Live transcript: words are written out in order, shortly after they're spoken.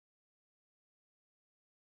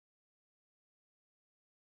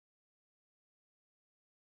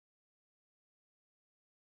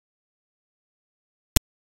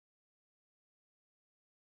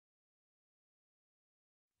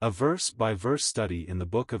A verse-by-verse study in the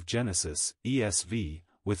book of Genesis, ESV,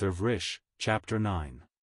 with Irv Risch, chapter 9.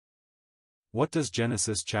 What does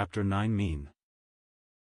Genesis chapter 9 mean?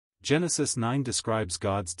 Genesis 9 describes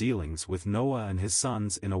God's dealings with Noah and his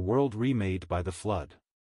sons in a world remade by the flood.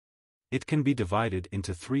 It can be divided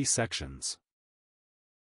into 3 sections.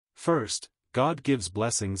 First, God gives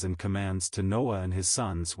blessings and commands to Noah and his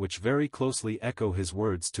sons which very closely echo his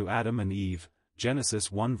words to Adam and Eve,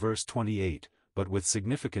 Genesis 1 verse 28, but with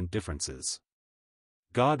significant differences.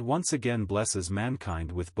 God once again blesses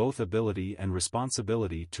mankind with both ability and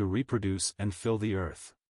responsibility to reproduce and fill the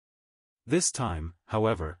earth. This time,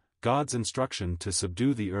 however, God's instruction to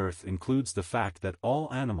subdue the earth includes the fact that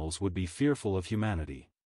all animals would be fearful of humanity.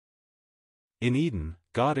 In Eden,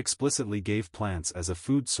 God explicitly gave plants as a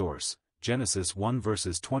food source, Genesis 1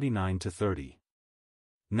 verses 29 to 30.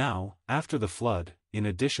 Now, after the flood, in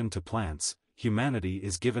addition to plants, humanity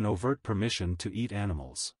is given overt permission to eat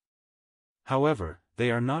animals. However,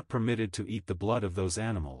 they are not permitted to eat the blood of those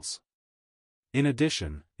animals. In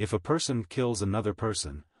addition, if a person kills another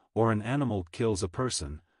person, or an animal kills a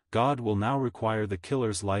person, God will now require the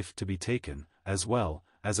killer's life to be taken, as well,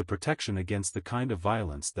 as a protection against the kind of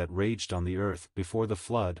violence that raged on the earth before the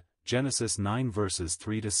flood, Genesis 9 verses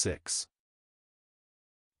 3 to 6.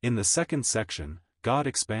 In the second section, God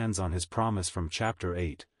expands on his promise from chapter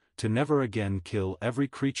 8, to never again kill every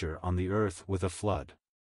creature on the earth with a flood.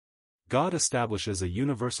 God establishes a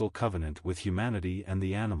universal covenant with humanity and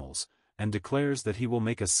the animals, and declares that he will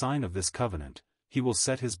make a sign of this covenant, he will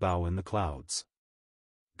set his bow in the clouds.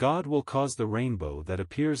 God will cause the rainbow that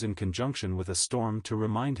appears in conjunction with a storm to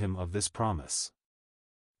remind him of this promise.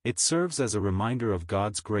 It serves as a reminder of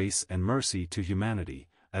God's grace and mercy to humanity,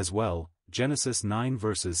 as well, Genesis 9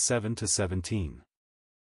 verses 7 to 17.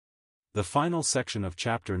 The final section of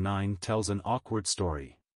chapter 9 tells an awkward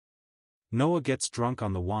story. Noah gets drunk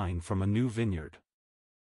on the wine from a new vineyard.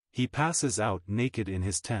 He passes out naked in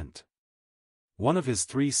his tent. One of his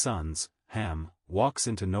 3 sons, Ham, walks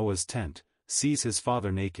into Noah's tent, sees his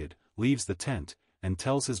father naked, leaves the tent, and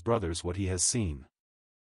tells his brothers what he has seen.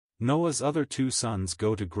 Noah's other 2 sons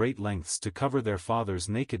go to great lengths to cover their father's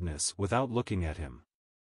nakedness without looking at him.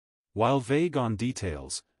 While vague on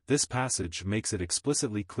details, this passage makes it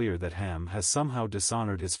explicitly clear that Ham has somehow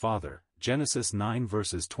dishonored his father, Genesis 9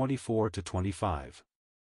 verses 24 to 25.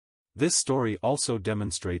 This story also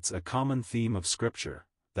demonstrates a common theme of Scripture,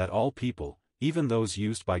 that all people, even those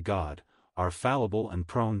used by God, are fallible and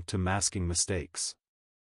prone to masking mistakes.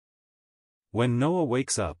 When Noah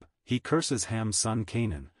wakes up, he curses Ham's son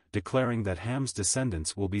Canaan, declaring that Ham's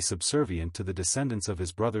descendants will be subservient to the descendants of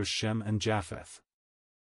his brothers Shem and Japheth.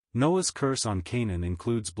 Noah's curse on Canaan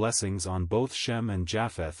includes blessings on both Shem and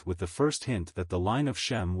Japheth, with the first hint that the line of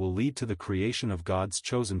Shem will lead to the creation of God's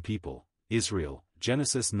chosen people, Israel,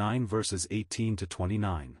 Genesis 9 verses 18 to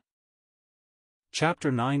 29.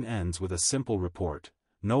 Chapter 9 ends with a simple report.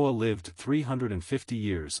 Noah lived 350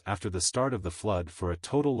 years after the start of the flood for a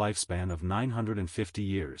total lifespan of 950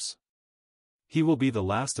 years. He will be the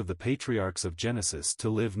last of the patriarchs of Genesis to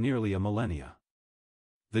live nearly a millennia.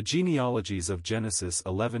 The genealogies of Genesis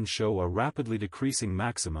 11 show a rapidly decreasing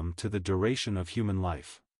maximum to the duration of human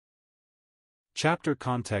life. Chapter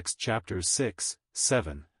context: Chapters 6,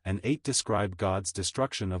 7, and 8 describe God's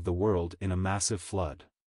destruction of the world in a massive flood.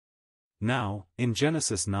 Now, in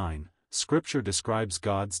Genesis 9, Scripture describes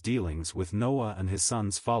God's dealings with Noah and his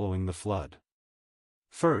sons following the flood.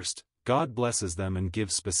 First, God blesses them and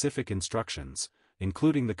gives specific instructions,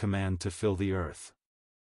 including the command to fill the earth.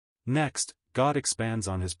 Next, God expands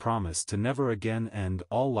on his promise to never again end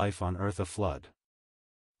all life on earth a flood.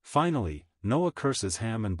 Finally, Noah curses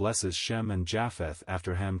Ham and blesses Shem and Japheth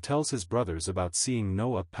after Ham tells his brothers about seeing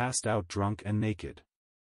Noah passed out drunk and naked.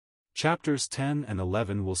 Chapters 10 and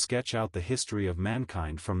 11 will sketch out the history of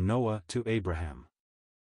mankind from Noah to Abraham.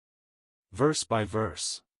 Verse by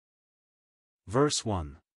verse. Verse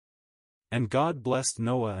 1. And God blessed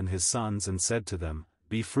Noah and his sons and said to them,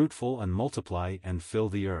 Be fruitful and multiply and fill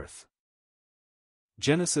the earth.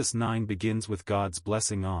 Genesis 9 begins with God's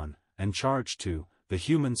blessing on, and charge to, the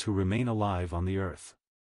humans who remain alive on the earth.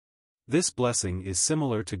 This blessing is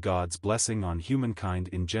similar to God's blessing on humankind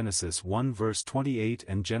in Genesis 1 verse 28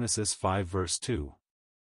 and Genesis 5 verse 2.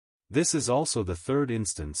 This is also the third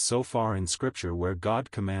instance so far in Scripture where God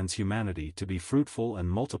commands humanity to be fruitful and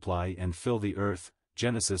multiply and fill the earth,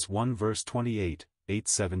 Genesis 1 verse 28,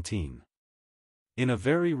 8:17. In a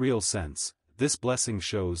very real sense, this blessing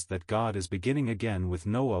shows that God is beginning again with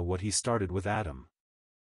Noah what he started with Adam.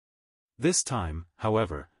 This time,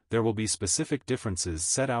 however, there will be specific differences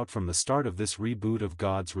set out from the start of this reboot of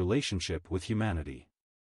God's relationship with humanity.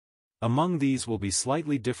 Among these will be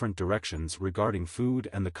slightly different directions regarding food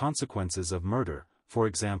and the consequences of murder, for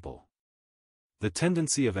example. The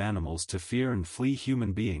tendency of animals to fear and flee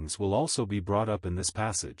human beings will also be brought up in this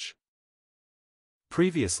passage.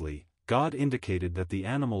 Previously, God indicated that the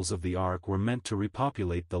animals of the ark were meant to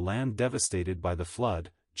repopulate the land devastated by the flood,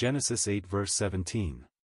 Genesis 8 verse 17.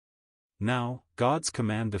 Now, God's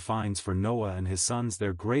command defines for Noah and his sons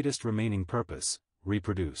their greatest remaining purpose: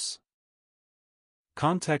 reproduce.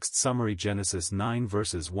 Context summary: Genesis 9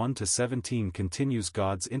 verses 1 to 17 continues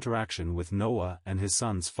God's interaction with Noah and his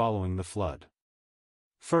sons following the flood.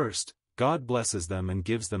 First, God blesses them and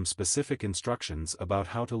gives them specific instructions about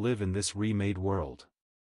how to live in this remade world.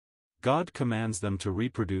 God commands them to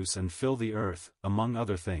reproduce and fill the earth, among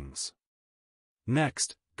other things.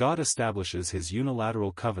 Next, God establishes his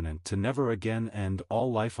unilateral covenant to never again end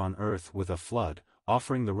all life on earth with a flood,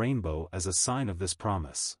 offering the rainbow as a sign of this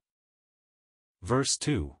promise. Verse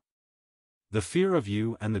 2. The fear of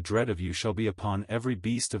you and the dread of you shall be upon every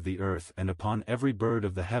beast of the earth and upon every bird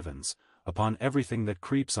of the heavens, upon everything that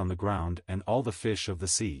creeps on the ground and all the fish of the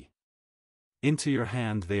sea. Into your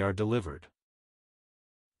hand they are delivered.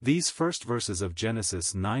 These first verses of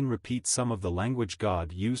Genesis 9 repeat some of the language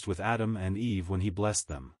God used with Adam and Eve when he blessed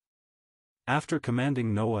them. After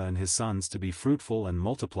commanding Noah and his sons to be fruitful and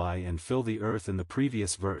multiply and fill the earth in the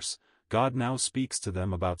previous verse, God now speaks to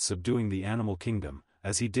them about subduing the animal kingdom,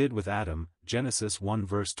 as he did with Adam, Genesis 1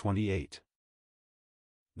 verse 28.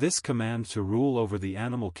 This command to rule over the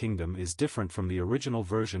animal kingdom is different from the original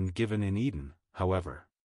version given in Eden, however.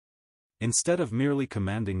 Instead of merely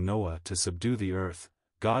commanding Noah to subdue the earth,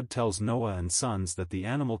 God tells Noah and sons that the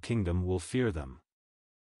animal kingdom will fear them.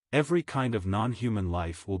 Every kind of non-human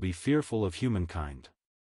life will be fearful of humankind.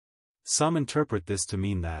 Some interpret this to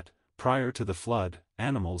mean that, prior to the flood,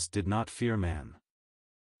 animals did not fear man.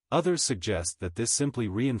 Others suggest that this simply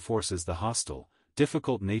reinforces the hostile,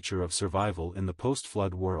 difficult nature of survival in the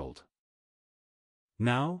post-flood world.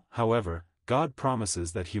 Now, however, God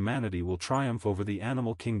promises that humanity will triumph over the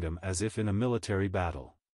animal kingdom as if in a military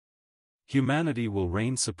battle. Humanity will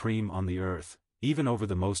reign supreme on the earth, even over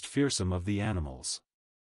the most fearsome of the animals.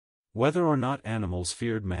 Whether or not animals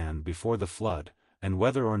feared man before the flood, and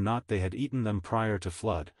whether or not they had eaten them prior to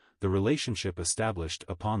flood, the relationship established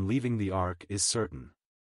upon leaving the ark is certain.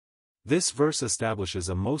 This verse establishes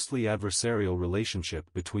a mostly adversarial relationship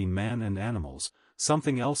between man and animals,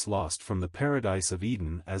 something else lost from the paradise of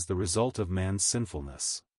Eden as the result of man's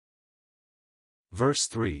sinfulness. Verse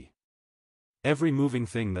 3. Every moving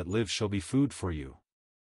thing that lives shall be food for you.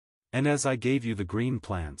 And as I gave you the green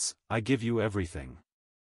plants, I give you everything.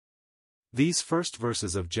 These first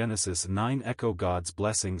verses of Genesis 9 echo God's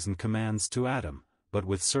blessings and commands to Adam, but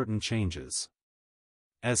with certain changes.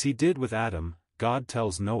 As he did with Adam, God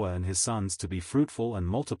tells Noah and his sons to be fruitful and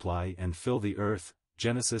multiply and fill the earth,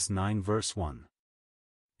 Genesis 9 verse 1.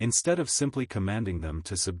 Instead of simply commanding them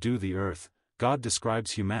to subdue the earth, God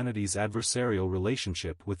describes humanity's adversarial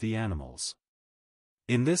relationship with the animals.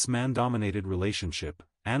 In this man-dominated relationship,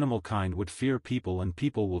 animal kind would fear people and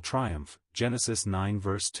people will triumph, Genesis 9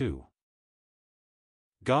 verse 2.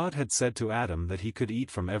 God had said to Adam that he could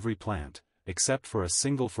eat from every plant, except for a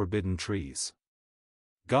single forbidden trees.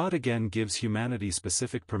 God again gives humanity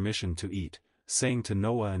specific permission to eat, saying to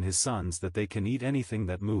Noah and his sons that they can eat anything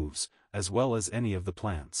that moves, as well as any of the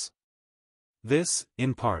plants. This,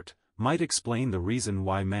 in part, might explain the reason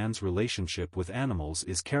why man's relationship with animals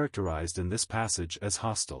is characterized in this passage as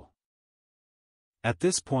hostile. At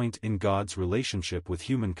this point in God's relationship with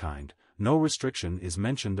humankind, no restriction is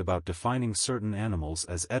mentioned about defining certain animals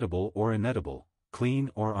as edible or inedible, clean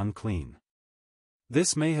or unclean.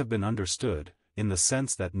 This may have been understood, in the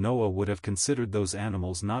sense that Noah would have considered those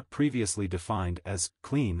animals not previously defined as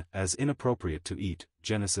clean as inappropriate to eat,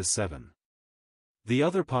 Genesis 7. The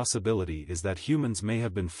other possibility is that humans may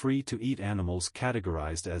have been free to eat animals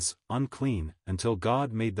categorized as unclean until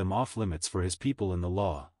God made them off-limits for his people in the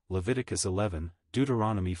law, Leviticus 11,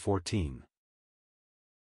 Deuteronomy 14.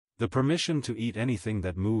 The permission to eat anything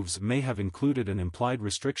that moves may have included an implied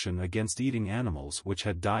restriction against eating animals which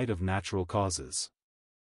had died of natural causes.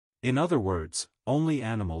 In other words, only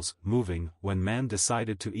animals moving when man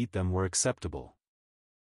decided to eat them were acceptable.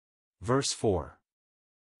 Verse 4.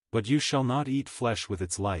 But you shall not eat flesh with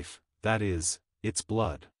its life, that is, its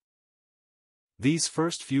blood. These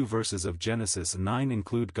first few verses of Genesis 9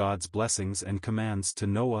 include God's blessings and commands to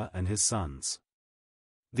Noah and his sons.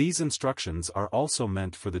 These instructions are also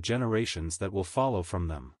meant for the generations that will follow from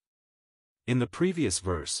them. In the previous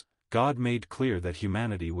verse, God made clear that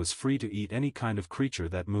humanity was free to eat any kind of creature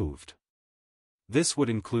that moved. This would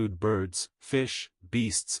include birds, fish,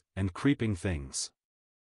 beasts, and creeping things.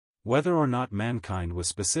 Whether or not mankind was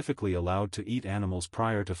specifically allowed to eat animals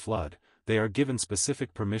prior to flood, they are given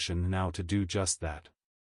specific permission now to do just that.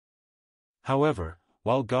 However,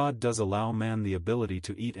 while God does allow man the ability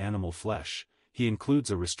to eat animal flesh, he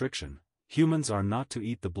includes a restriction: humans are not to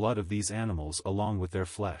eat the blood of these animals along with their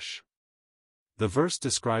flesh. The verse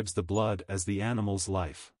describes the blood as the animal's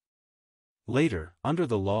life. Later, under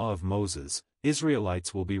the law of Moses,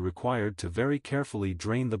 Israelites will be required to very carefully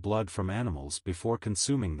drain the blood from animals before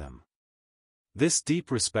consuming them. This deep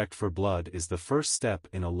respect for blood is the first step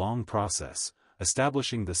in a long process,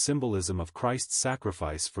 establishing the symbolism of Christ's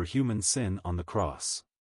sacrifice for human sin on the cross.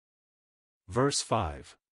 Verse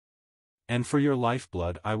 5. And for your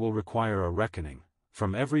lifeblood I will require a reckoning,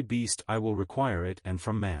 from every beast I will require it, and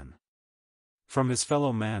from man. From his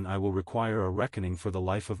fellow man I will require a reckoning for the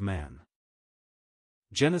life of man.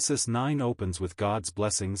 Genesis 9 opens with God's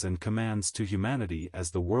blessings and commands to humanity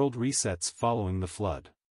as the world resets following the flood.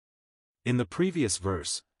 In the previous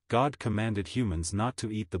verse, God commanded humans not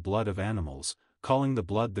to eat the blood of animals, calling the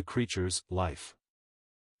blood the creature's life.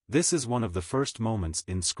 This is one of the first moments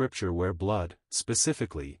in Scripture where blood,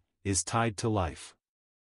 specifically, is tied to life.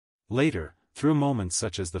 Later, through moments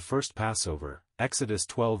such as the first Passover, Exodus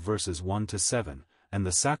 12 verses 1-7, and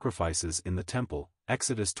the sacrifices in the temple,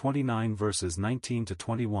 Exodus 29 verses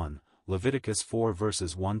 19-21, Leviticus 4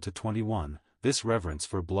 verses 1-21, this reverence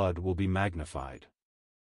for blood will be magnified.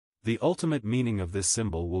 The ultimate meaning of this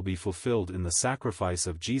symbol will be fulfilled in the sacrifice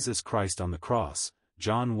of Jesus Christ on the cross,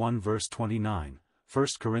 John 1 verse 29, 1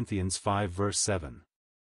 Corinthians 5 verse 7.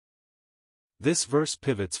 This verse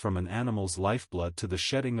pivots from an animal's lifeblood to the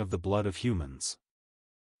shedding of the blood of humans.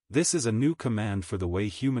 This is a new command for the way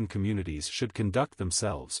human communities should conduct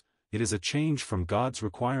themselves. It is a change from God's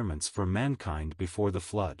requirements for mankind before the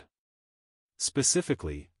flood.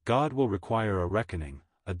 Specifically, God will require a reckoning,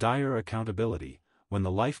 a dire accountability, when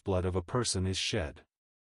the lifeblood of a person is shed.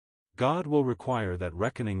 God will require that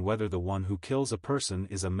reckoning whether the one who kills a person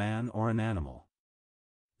is a man or an animal.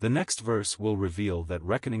 The next verse will reveal that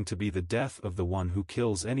reckoning to be the death of the one who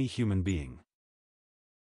kills any human being.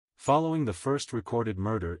 Following the first recorded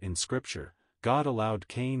murder in Scripture, God allowed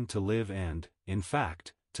Cain to live and, in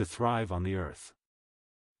fact, to thrive on the earth.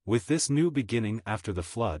 With this new beginning after the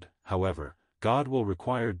flood, however, God will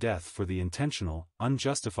require death for the intentional,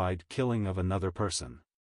 unjustified killing of another person.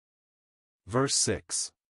 Verse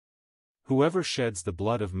 6. Whoever sheds the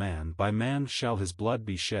blood of man, by man shall his blood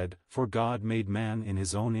be shed, for God made man in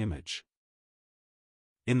his own image.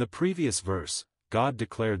 In the previous verse, God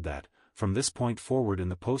declared that, from this point forward in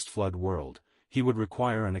the post-flood world, he would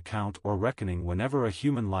require an account or reckoning whenever a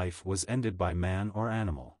human life was ended by man or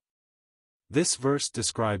animal. This verse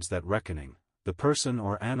describes that reckoning: the person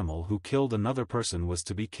or animal who killed another person was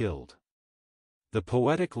to be killed. The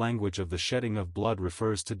poetic language of the shedding of blood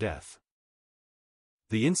refers to death.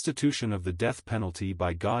 The institution of the death penalty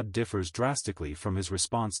by God differs drastically from his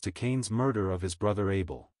response to Cain's murder of his brother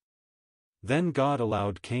Abel. Then God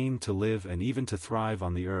allowed Cain to live and even to thrive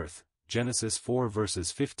on the earth, Genesis 4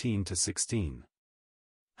 verses 15-16.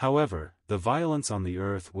 However, the violence on the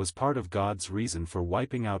earth was part of God's reason for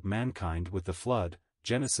wiping out mankind with the flood,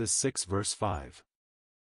 Genesis 6 verse 5.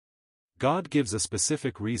 God gives a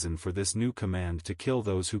specific reason for this new command to kill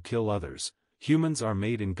those who kill others. Humans are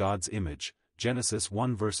made in God's image, Genesis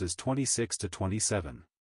 1 verses 26-27.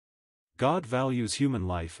 God values human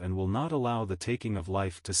life and will not allow the taking of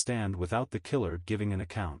life to stand without the killer giving an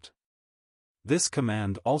account. This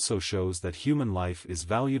command also shows that human life is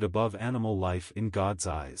valued above animal life in God's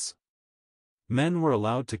eyes. Men were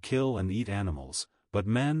allowed to kill and eat animals, but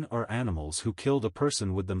men or animals who killed a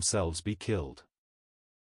person would themselves be killed.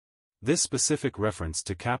 This specific reference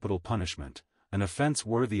to capital punishment, an offense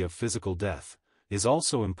worthy of physical death, is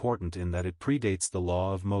also important in that it predates the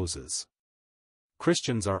law of Moses.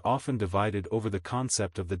 Christians are often divided over the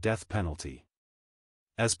concept of the death penalty.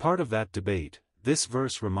 As part of that debate, this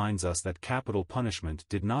verse reminds us that capital punishment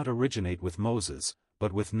did not originate with Moses,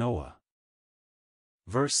 but with Noah.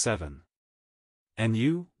 Verse 7. And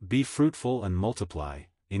you, be fruitful and multiply,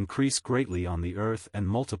 increase greatly on the earth and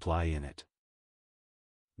multiply in it.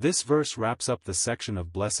 This verse wraps up the section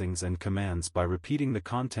of blessings and commands by repeating the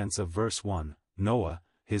contents of verse 1. Noah,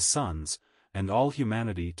 his sons, and all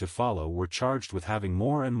humanity to follow were charged with having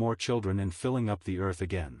more and more children and filling up the earth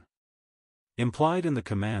again. Implied in the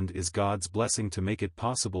command is God's blessing to make it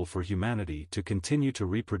possible for humanity to continue to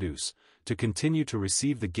reproduce, to continue to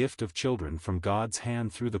receive the gift of children from God's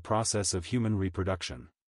hand through the process of human reproduction.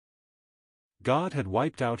 God had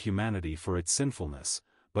wiped out humanity for its sinfulness,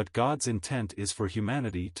 but God's intent is for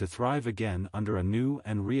humanity to thrive again under a new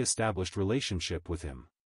and re-established relationship with Him.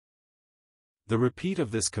 The repeat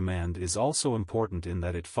of this command is also important in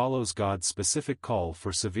that it follows God's specific call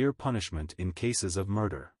for severe punishment in cases of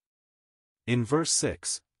murder. In verse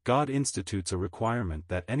 6, God institutes a requirement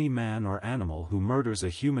that any man or animal who murders a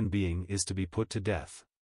human being is to be put to death.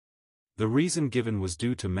 The reason given was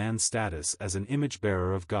due to man's status as an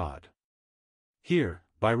image-bearer of God. Here,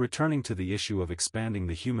 by returning to the issue of expanding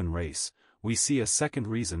the human race, we see a second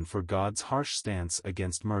reason for God's harsh stance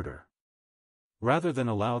against murder. Rather than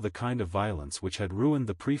allow the kind of violence which had ruined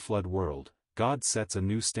the pre-flood world, God sets a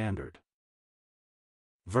new standard.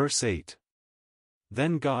 Verse 8.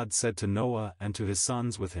 Then God said to Noah and to his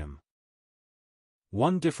sons with him.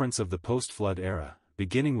 One difference of the post-flood era,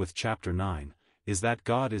 beginning with chapter 9, is that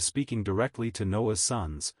God is speaking directly to Noah's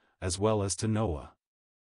sons, as well as to Noah.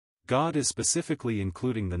 God is specifically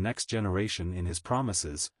including the next generation in his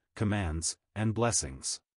promises, commands, and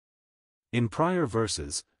blessings. In prior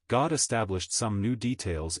verses, God established some new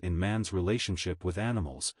details in man's relationship with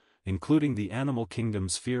animals, including the animal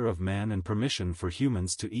kingdom's fear of man and permission for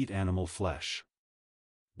humans to eat animal flesh.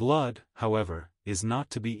 Blood, however, is not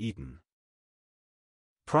to be eaten.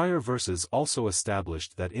 Prior verses also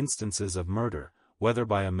established that instances of murder, whether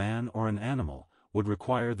by a man or an animal, would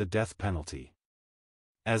require the death penalty.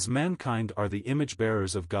 As mankind are the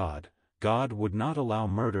image-bearers of God, God would not allow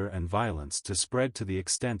murder and violence to spread to the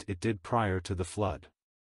extent it did prior to the flood.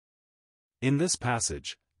 In this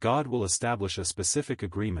passage, God will establish a specific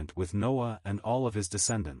agreement with Noah and all of his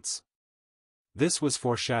descendants. This was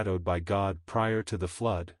foreshadowed by God prior to the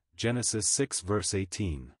flood, Genesis 6 verse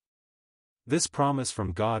 18. This promise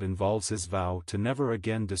from God involves his vow to never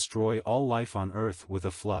again destroy all life on earth with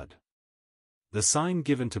a flood. The sign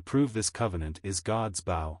given to prove this covenant is God's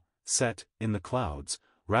bow, set in the clouds,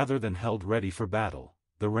 rather than held ready for battle,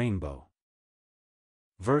 the rainbow.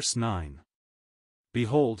 Verse 9.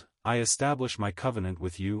 Behold, I establish my covenant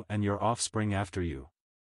with you and your offspring after you.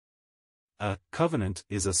 A covenant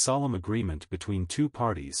is a solemn agreement between two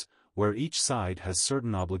parties, where each side has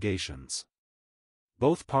certain obligations.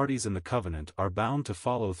 Both parties in the covenant are bound to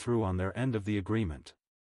follow through on their end of the agreement.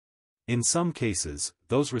 In some cases,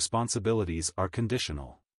 those responsibilities are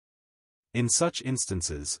conditional. In such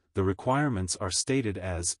instances, the requirements are stated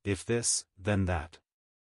as, if this, then that.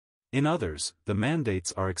 In others, the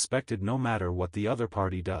mandates are expected no matter what the other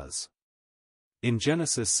party does. In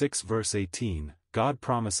Genesis 6 verse 18, God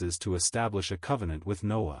promises to establish a covenant with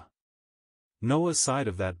Noah. Noah's side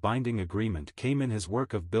of that binding agreement came in his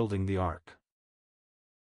work of building the ark.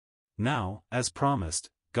 Now, as promised,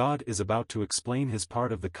 God is about to explain his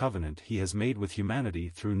part of the covenant he has made with humanity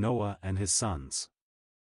through Noah and his sons.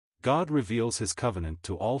 God reveals his covenant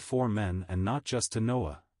to all four men and not just to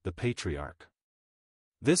Noah, the patriarch.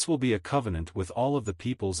 This will be a covenant with all of the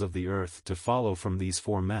peoples of the earth to follow from these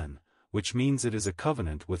four men, which means it is a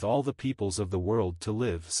covenant with all the peoples of the world to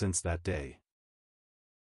live since that day.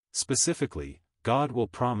 Specifically, God will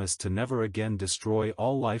promise to never again destroy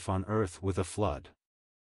all life on earth with a flood.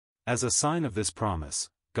 As a sign of this promise,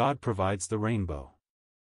 God provides the rainbow.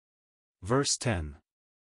 Verse 10.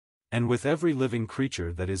 And with every living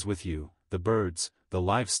creature that is with you, the birds, the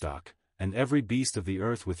livestock, and every beast of the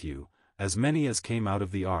earth with you, as many as came out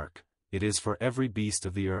of the ark, it is for every beast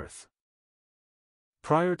of the earth.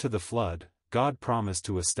 Prior to the flood, God promised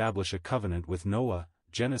to establish a covenant with Noah,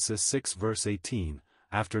 Genesis 6 verse 18,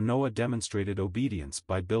 after Noah demonstrated obedience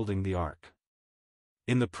by building the ark.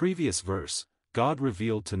 In the previous verse, God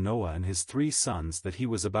revealed to Noah and his 3 sons that he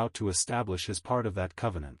was about to establish his part of that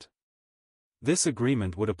covenant. This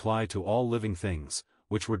agreement would apply to all living things,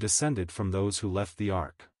 which were descended from those who left the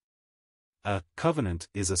ark. A covenant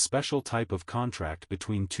is a special type of contract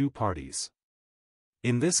between two parties.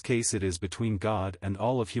 In this case it is between God and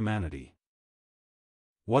all of humanity.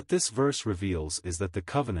 What this verse reveals is that the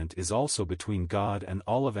covenant is also between God and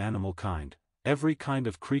all of animal kind, every kind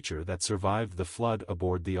of creature that survived the flood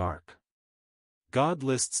aboard the ark. God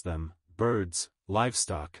lists them: birds,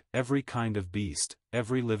 livestock, every kind of beast,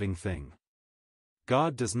 every living thing.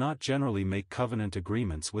 God does not generally make covenant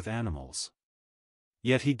agreements with animals.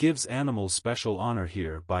 Yet he gives animals special honor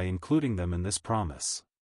here by including them in this promise.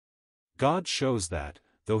 God shows that,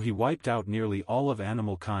 though he wiped out nearly all of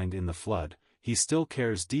animal kind in the flood, he still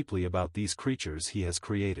cares deeply about these creatures he has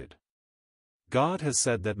created. God has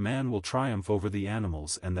said that man will triumph over the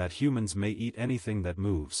animals and that humans may eat anything that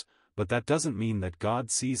moves, but that doesn't mean that God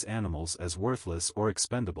sees animals as worthless or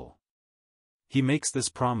expendable. He makes this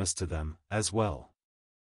promise to them, as well.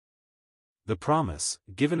 The promise,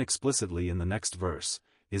 given explicitly in the next verse,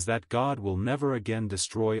 is that God will never again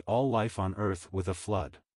destroy all life on earth with a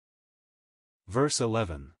flood. Verse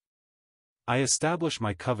 11. I establish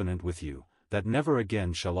my covenant with you, that never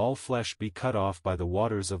again shall all flesh be cut off by the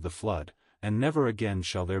waters of the flood, and never again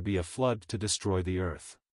shall there be a flood to destroy the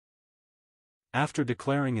earth. After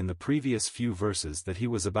declaring in the previous few verses that he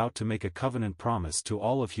was about to make a covenant promise to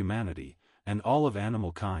all of humanity, and all of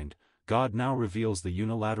animal kind, God now reveals the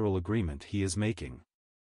unilateral agreement he is making.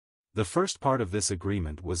 The first part of this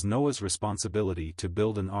agreement was Noah's responsibility to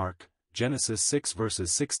build an ark, Genesis 6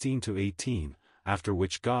 verses 16 to 18, after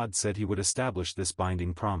which God said he would establish this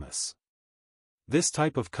binding promise. This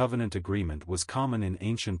type of covenant agreement was common in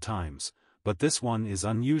ancient times, but this one is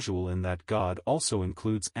unusual in that God also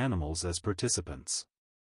includes animals as participants.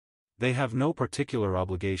 They have no particular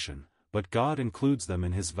obligation, but God includes them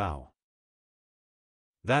in his vow.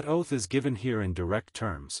 That oath is given here in direct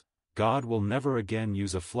terms: God will never again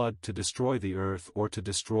use a flood to destroy the earth or to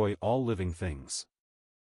destroy all living things.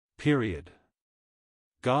 Period.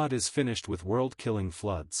 God is finished with world-killing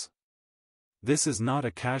floods. This is not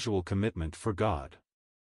a casual commitment for God.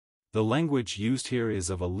 The language used here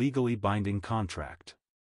is of a legally binding contract.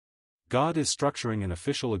 God is structuring an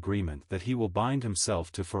official agreement that he will bind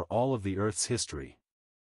himself to for all of the earth's history.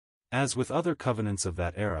 As with other covenants of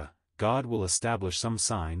that era, God will establish some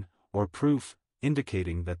sign, or proof,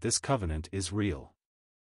 indicating that this covenant is real.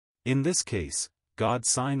 In this case, God's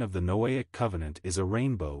sign of the Noahic covenant is a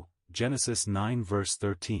rainbow, Genesis 9 verse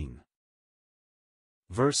 13.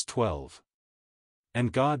 Verse 12.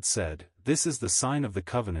 And God said, "This is the sign of the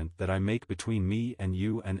covenant that I make between me and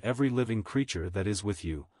you and every living creature that is with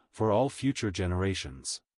you, for all future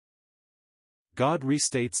generations." God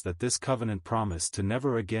restates that this covenant promise to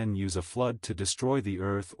never again use a flood to destroy the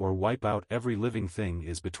earth or wipe out every living thing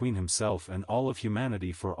is between himself and all of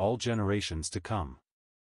humanity for all generations to come.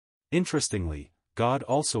 Interestingly, God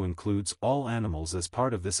also includes all animals as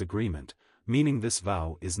part of this agreement, meaning this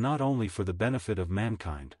vow is not only for the benefit of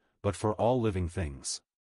mankind, but for all living things.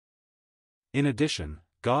 In addition,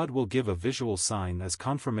 God will give a visual sign as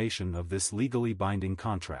confirmation of this legally binding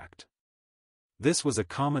contract. This was a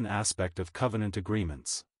common aspect of covenant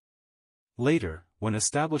agreements. Later, when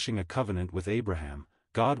establishing a covenant with Abraham,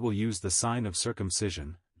 God will use the sign of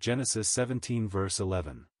circumcision, Genesis 17 verse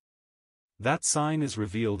 11. That sign is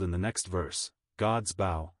revealed in the next verse: God's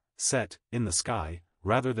bow, set in the sky,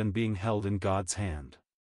 rather than being held in God's hand.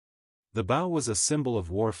 The bow was a symbol of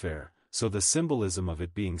warfare, so the symbolism of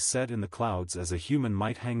it being set in the clouds as a human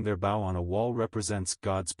might hang their bow on a wall represents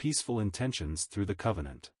God's peaceful intentions through the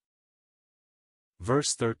covenant.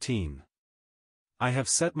 Verse 13. I have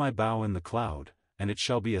set my bow in the cloud, and it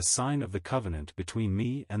shall be a sign of the covenant between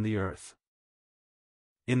me and the earth.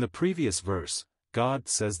 In the previous verse, God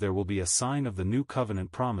says there will be a sign of the new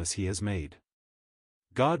covenant promise he has made.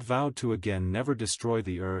 God vowed to again never destroy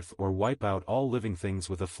the earth or wipe out all living things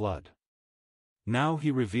with a flood. Now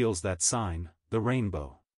he reveals that sign, the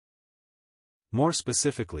rainbow. More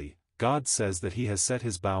specifically, God says that he has set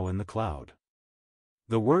his bow in the cloud.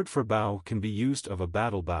 The word for bow can be used of a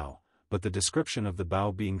battle bow, but the description of the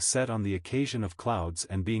bow being set on the occasion of clouds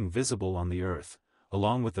and being visible on the earth,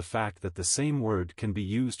 along with the fact that the same word can be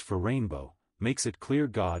used for rainbow, makes it clear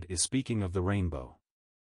God is speaking of the rainbow.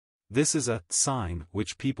 This is a sign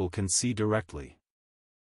which people can see directly.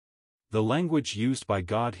 The language used by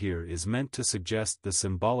God here is meant to suggest the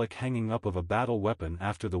symbolic hanging up of a battle weapon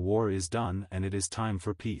after the war is done and it is time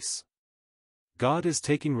for peace. God is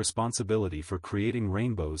taking responsibility for creating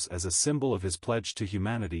rainbows as a symbol of his pledge to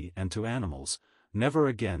humanity and to animals, never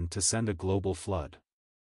again to send a global flood.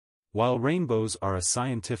 While rainbows are a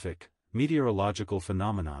scientific, meteorological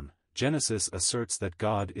phenomenon, Genesis asserts that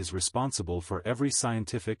God is responsible for every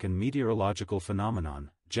scientific and meteorological phenomenon,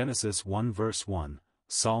 Genesis 1 verse 1,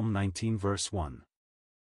 Psalm 19 verse 1.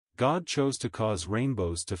 God chose to cause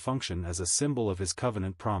rainbows to function as a symbol of his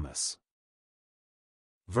covenant promise.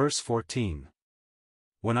 Verse 14.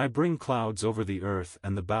 When I bring clouds over the earth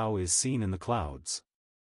and the bow is seen in the clouds.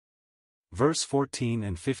 Verse 14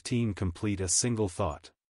 and 15 complete a single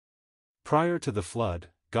thought. Prior to the flood,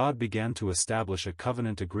 God began to establish a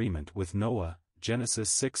covenant agreement with Noah,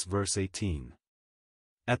 Genesis 6 verse 18.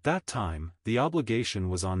 At that time, the obligation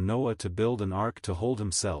was on Noah to build an ark to hold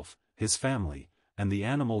himself, his family, and the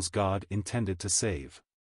animals God intended to save.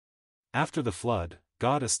 After the flood,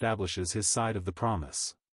 God establishes his side of the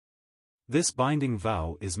promise. This binding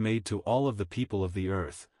vow is made to all of the people of the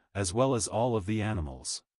earth, as well as all of the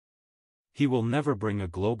animals. He will never bring a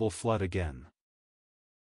global flood again.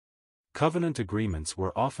 Covenant agreements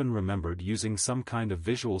were often remembered using some kind of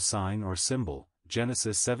visual sign or symbol,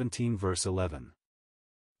 Genesis 17 verse 11.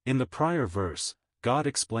 In the prior verse, God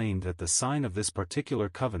explained that the sign of this particular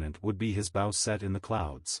covenant would be his bow set in the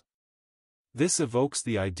clouds. This evokes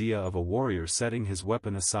the idea of a warrior setting his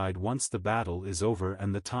weapon aside once the battle is over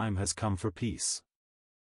and the time has come for peace.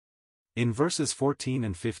 In verses 14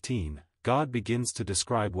 and 15, God begins to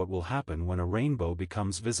describe what will happen when a rainbow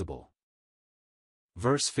becomes visible.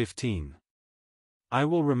 Verse 15. I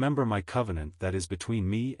will remember my covenant that is between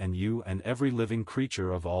me and you and every living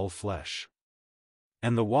creature of all flesh.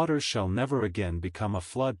 And the waters shall never again become a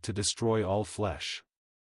flood to destroy all flesh.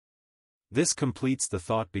 This completes the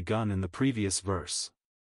thought begun in the previous verse.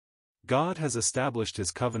 God has established his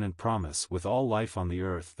covenant promise with all life on the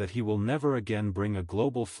earth that he will never again bring a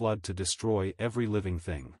global flood to destroy every living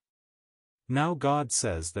thing. Now God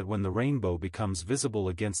says that when the rainbow becomes visible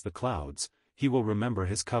against the clouds, he will remember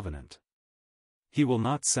his covenant. He will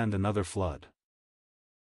not send another flood.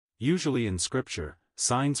 Usually in Scripture,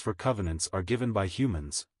 signs for covenants are given by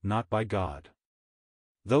humans, not by God.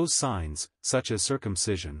 Those signs, such as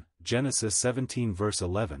circumcision, Genesis 17 verse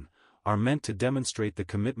 11, are meant to demonstrate the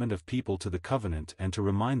commitment of people to the covenant and to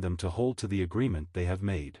remind them to hold to the agreement they have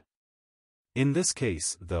made. In this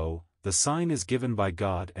case, though, the sign is given by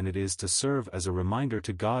God and it is to serve as a reminder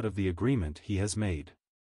to God of the agreement he has made.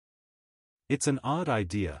 It's an odd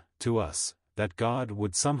idea, to us, that God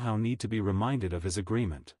would somehow need to be reminded of his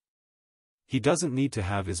agreement. He doesn't need to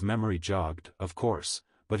have his memory jogged, of course,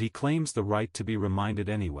 but he claims the right to be reminded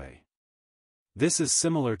anyway. This is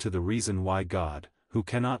similar to the reason why God, who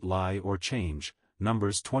cannot lie or change,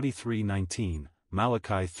 Numbers 23:19,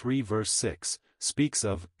 Malachi 3 verse 6, speaks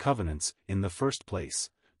of covenants in the first place,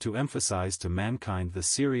 to emphasize to mankind the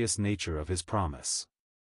serious nature of his promise.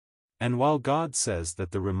 And while God says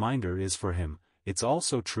that the reminder is for him, it's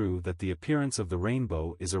also true that the appearance of the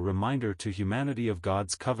rainbow is a reminder to humanity of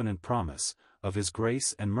God's covenant promise, of his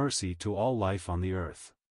grace and mercy to all life on the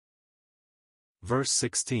earth. Verse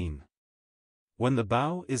 16. When the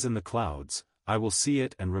bow is in the clouds, I will see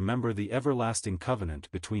it and remember the everlasting covenant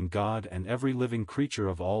between God and every living creature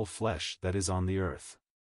of all flesh that is on the earth.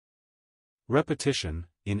 Repetition,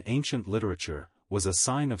 in ancient literature, was a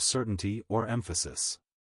sign of certainty or emphasis.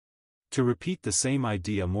 To repeat the same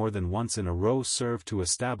idea more than once in a row served to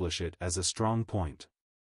establish it as a strong point.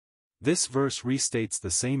 This verse restates the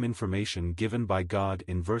same information given by God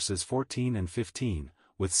in verses 14 and 15,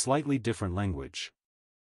 with slightly different language.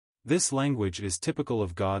 This language is typical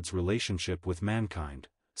of God's relationship with mankind,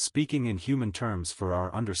 speaking in human terms for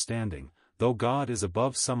our understanding, though God is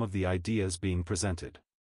above some of the ideas being presented.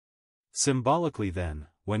 Symbolically then,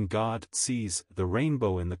 when God sees the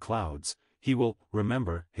rainbow in the clouds, he will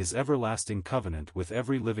remember his everlasting covenant with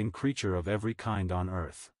every living creature of every kind on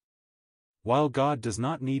earth. While God does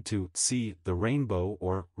not need to see the rainbow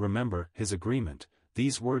or remember his agreement,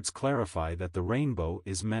 these words clarify that the rainbow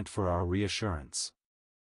is meant for our reassurance.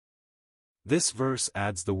 This verse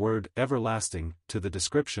adds the word everlasting to the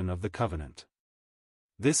description of the covenant.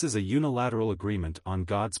 This is a unilateral agreement on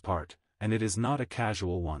God's part, and it is not a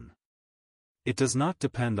casual one. It does not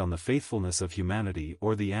depend on the faithfulness of humanity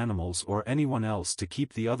or the animals or anyone else to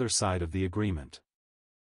keep the other side of the agreement.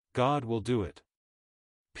 God will do it.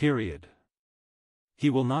 Period. He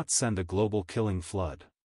will not send a global killing flood.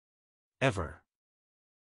 Ever.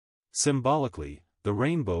 Symbolically, the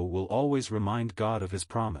rainbow will always remind God of his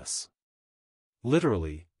promise.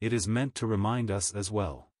 Literally, it is meant to remind us as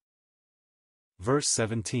well. Verse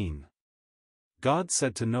 17. God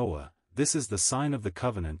said to Noah, "This is the sign of the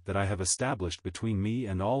covenant that I have established between me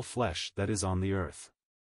and all flesh that is on the earth."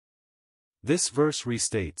 This verse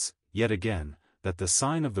restates, yet again, that the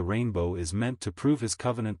sign of the rainbow is meant to prove his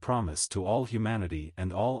covenant promise to all humanity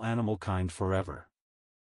and all animal kind forever.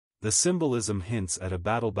 The symbolism hints at a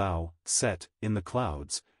battle bow, set in the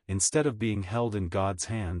clouds, instead of being held in God's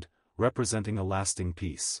hand, representing a lasting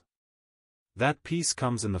peace. That peace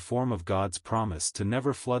comes in the form of God's promise to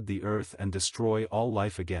never flood the earth and destroy all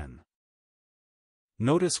life again.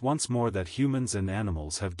 Notice once more that humans and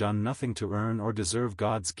animals have done nothing to earn or deserve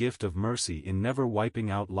God's gift of mercy in never wiping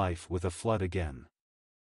out life with a flood again.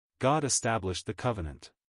 God established the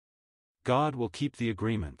covenant. God will keep the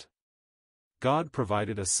agreement. God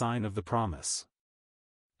provided a sign of the promise.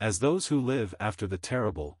 As those who live after the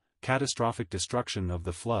terrible, catastrophic destruction of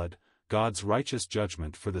the flood, God's righteous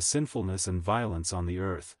judgment for the sinfulness and violence on the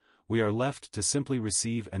earth, we are left to simply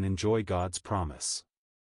receive and enjoy God's promise.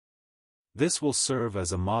 This will serve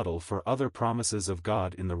as a model for other promises of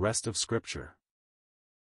God in the rest of Scripture.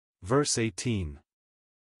 Verse 18.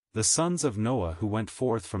 The sons of Noah who went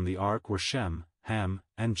forth from the ark were Shem, Ham,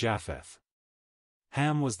 and Japheth.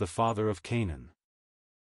 Ham was the father of Canaan.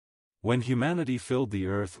 When humanity filled the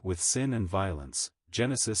earth with sin and violence,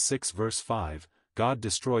 Genesis 6 verse 5, God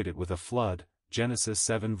destroyed it with a flood, Genesis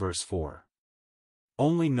 7 verse 4.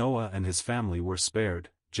 Only Noah and his family were spared,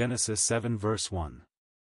 Genesis 7 verse 1.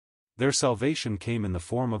 Their salvation came in the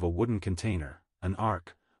form of a wooden container, an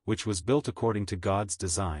ark, which was built according to God's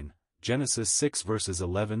design, Genesis 6 verses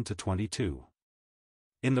 11 to 22.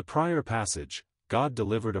 In the prior passage, God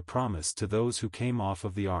delivered a promise to those who came off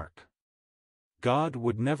of the ark. God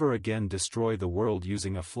would never again destroy the world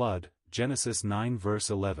using a flood, Genesis 9 verse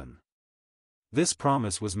 11. This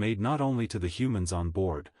promise was made not only to the humans on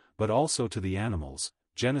board, but also to the animals,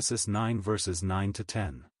 Genesis 9 verses 9 to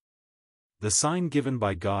 10. The sign given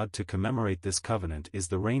by God to commemorate this covenant is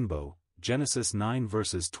the rainbow, Genesis 9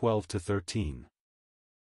 verses 12 to 13.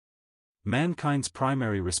 Mankind's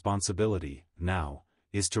primary responsibility, now,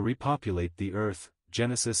 is to repopulate the earth,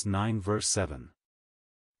 Genesis 9 verse 7.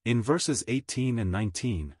 In verses 18 and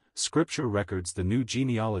 19, Scripture records the new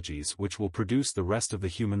genealogies which will produce the rest of the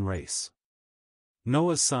human race.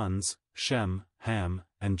 Noah's sons, Shem, Ham,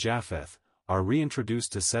 and Japheth, are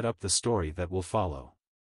reintroduced to set up the story that will follow.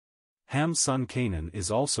 Ham's son Canaan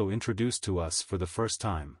is also introduced to us for the first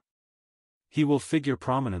time. He will figure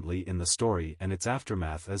prominently in the story and its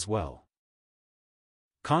aftermath as well.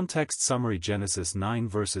 Context summary: Genesis 9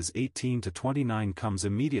 verses 18 to 29 comes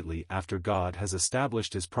immediately after God has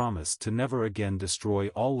established his promise to never again destroy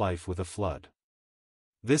all life with a flood.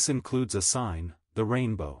 This includes a sign, the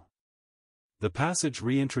rainbow. The passage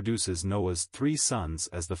reintroduces Noah's 3 sons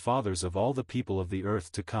as the fathers of all the people of the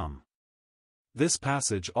earth to come. This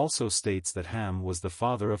passage also states that Ham was the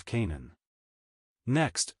father of Canaan.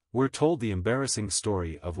 Next, we're told the embarrassing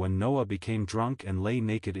story of when Noah became drunk and lay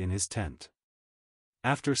naked in his tent.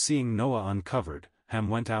 After seeing Noah uncovered, Ham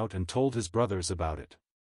went out and told his brothers about it.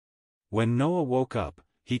 When Noah woke up,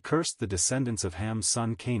 he cursed the descendants of Ham's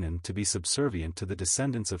son Canaan to be subservient to the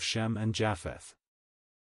descendants of Shem and Japheth.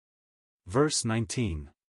 Verse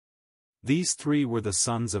 19. These 3 were the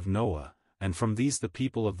sons of Noah, and from these the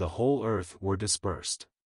people of the whole earth were dispersed.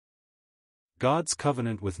 God's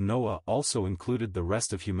covenant with Noah also included the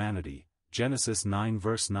rest of humanity, Genesis 9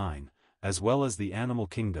 verse 9, as well as the animal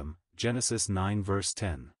kingdom, Genesis 9 verse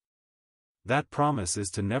 10. That promise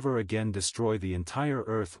is to never again destroy the entire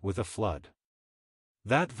earth with a flood.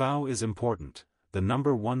 That vow is important, the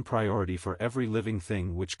number 1 priority for every living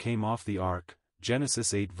thing which came off the ark,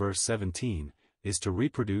 Genesis 8 verse 17, is to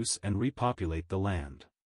reproduce and repopulate the land.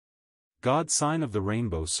 God's sign of the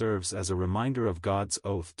rainbow serves as a reminder of God's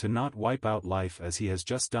oath to not wipe out life as he has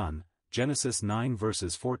just done, Genesis 9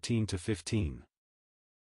 verses 14 to 15.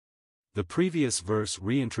 The previous verse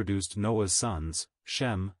reintroduced Noah's sons,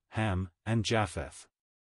 Shem, Ham, and Japheth.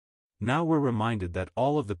 Now we're reminded that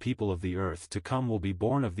all of the people of the earth to come will be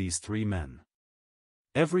born of these 3 men.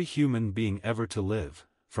 Every human being ever to live,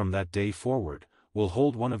 from that day forward, will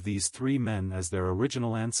hold one of these 3 men as their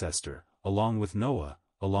original ancestor, along with Noah,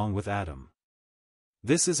 along with Adam.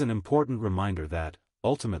 This is an important reminder that,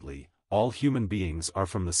 ultimately, all human beings are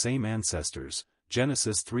from the same ancestors,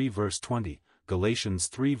 Genesis 3 verse 20, Galatians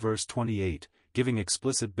 3 verse 28, giving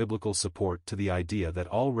explicit biblical support to the idea that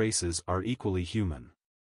all races are equally human.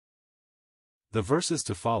 The verses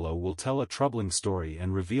to follow will tell a troubling story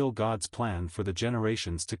and reveal God's plan for the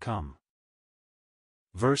generations to come.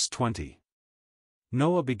 Verse 20.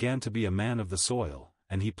 Noah began to be a man of the soil,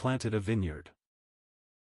 and he planted a vineyard.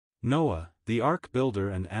 Noah, the ark builder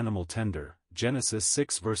and animal tender, Genesis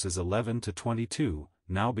 6 verses 11 to 22,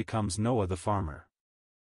 now becomes Noah the farmer.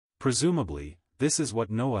 Presumably, this is what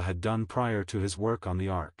Noah had done prior to his work on the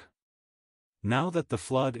ark. Now that the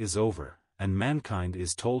flood is over, and mankind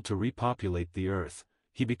is told to repopulate the earth,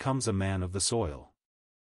 he becomes a man of the soil.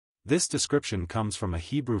 This description comes from a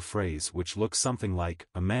Hebrew phrase which looks something like,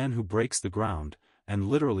 a man who breaks the ground, and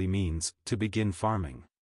literally means, to begin farming.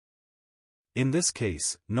 In this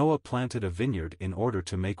case, Noah planted a vineyard in order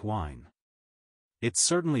to make wine. It's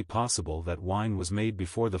certainly possible that wine was made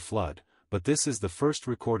before the flood, but this is the first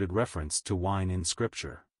recorded reference to wine in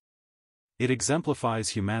Scripture. It exemplifies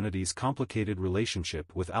humanity's complicated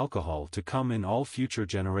relationship with alcohol to come in all future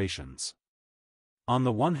generations. On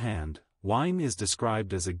the one hand, wine is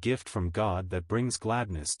described as a gift from God that brings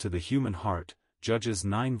gladness to the human heart, Judges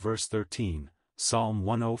 9 verse 13, Psalm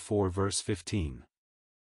 104 verse 15.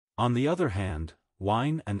 On the other hand,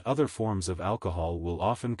 wine and other forms of alcohol will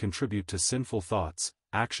often contribute to sinful thoughts,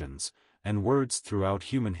 actions, and words throughout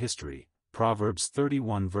human history, Proverbs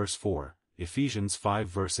 31 verse 4, Ephesians 5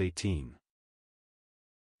 verse 18.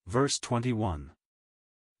 Verse 21.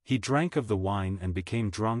 He drank of the wine and became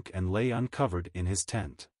drunk and lay uncovered in his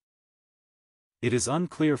tent. It is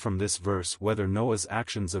unclear from this verse whether Noah's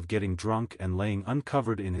actions of getting drunk and laying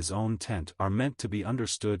uncovered in his own tent are meant to be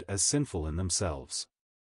understood as sinful in themselves.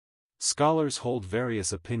 Scholars hold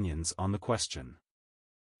various opinions on the question.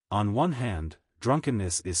 On one hand,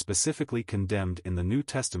 drunkenness is specifically condemned in the New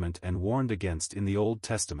Testament and warned against in the Old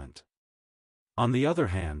Testament. On the other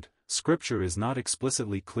hand, Scripture is not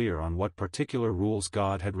explicitly clear on what particular rules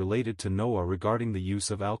God had related to Noah regarding the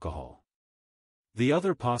use of alcohol. The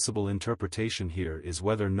other possible interpretation here is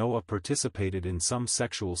whether Noah participated in some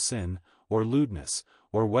sexual sin, or lewdness,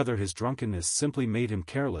 or whether his drunkenness simply made him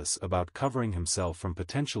careless about covering himself from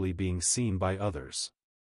potentially being seen by others.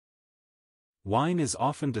 Wine is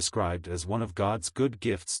often described as one of God's good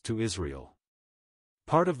gifts to Israel.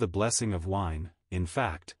 Part of the blessing of wine, in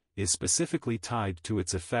fact, is specifically tied to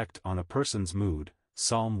its effect on a person's mood,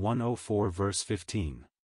 Psalm 104 verse 15.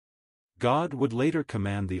 God would later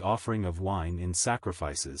command the offering of wine in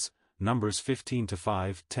sacrifices, Numbers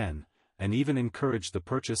 15-5:10, and even encourage the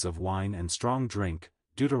purchase of wine and strong drink,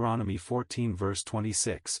 Deuteronomy 14 verse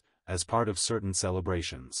 26, as part of certain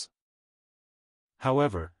celebrations.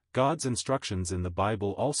 However, God's instructions in the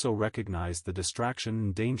Bible also recognize the distraction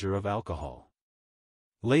and danger of alcohol.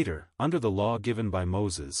 Later, under the law given by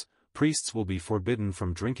Moses, priests will be forbidden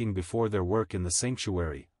from drinking before their work in the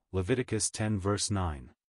sanctuary, Leviticus 10 verse 9.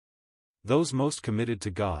 Those most committed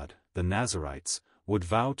to God, the Nazarites, would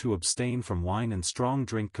vow to abstain from wine and strong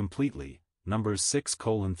drink completely, Numbers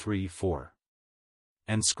 6:3-4.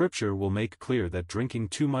 And Scripture will make clear that drinking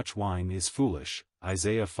too much wine is foolish,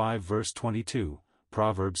 Isaiah 5 verse 22,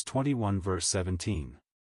 Proverbs 21 verse 17.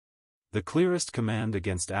 The clearest command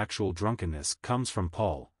against actual drunkenness comes from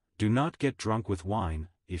Paul, do not get drunk with wine,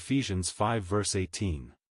 Ephesians 5 verse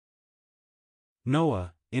 18.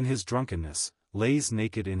 Noah, in his drunkenness, lays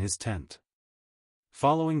naked in his tent.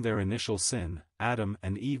 Following their initial sin, Adam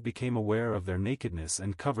and Eve became aware of their nakedness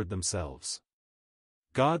and covered themselves.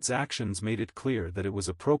 God's actions made it clear that it was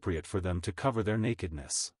appropriate for them to cover their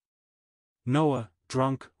nakedness. Noah,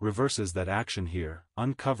 drunk, reverses that action here,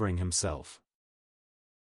 uncovering himself.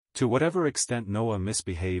 To whatever extent Noah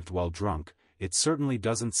misbehaved while drunk, it certainly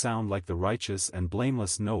doesn't sound like the righteous and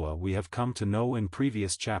blameless Noah we have come to know in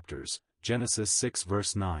previous chapters, Genesis 6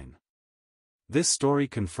 verse 9. This story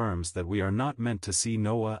confirms that we are not meant to see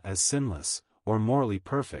Noah as sinless, or morally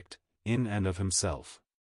perfect, in and of himself.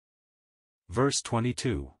 Verse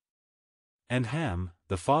 22. And Ham,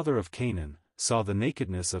 the father of Canaan, saw the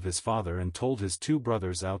nakedness of his father and told his two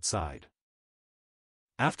brothers outside.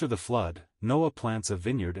 After the flood, Noah plants a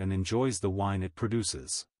vineyard and enjoys the wine it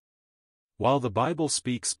produces. While the Bible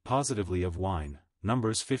speaks positively of wine,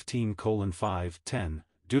 Numbers 15:5-10,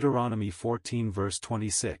 Deuteronomy 14 verse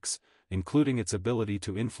 26, including its ability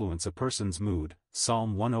to influence a person's mood,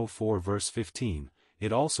 Psalm 104 verse 15,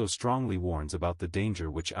 it also strongly warns about the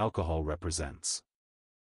danger which alcohol represents.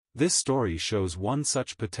 This story shows one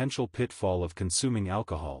such potential pitfall of consuming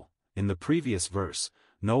alcohol. In the previous verse,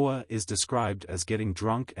 Noah is described as getting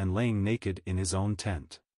drunk and laying naked in his own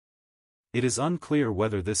tent. It is unclear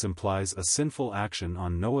whether this implies a sinful action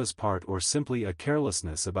on Noah's part or simply a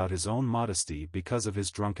carelessness about his own modesty because of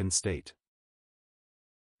his drunken state.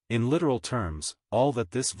 In literal terms, all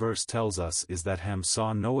that this verse tells us is that Ham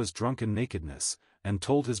saw Noah's drunken nakedness, and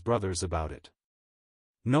told his brothers about it.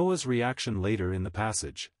 Noah's reaction later in the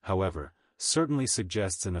passage, however, certainly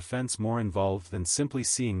suggests an offense more involved than simply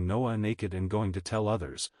seeing Noah naked and going to tell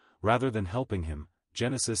others, rather than helping him,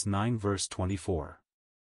 Genesis 9 verse 24.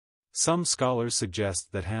 Some scholars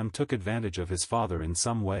suggest that Ham took advantage of his father in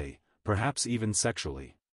some way, perhaps even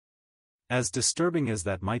sexually. As disturbing as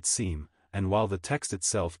that might seem, and while the text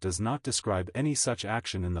itself does not describe any such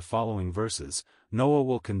action in the following verses, Noah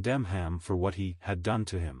will condemn Ham for what he had done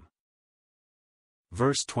to him.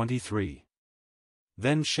 Verse 23.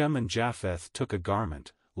 Then Shem and Japheth took a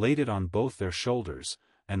garment, laid it on both their shoulders,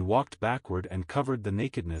 and walked backward and covered the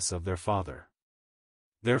nakedness of their father.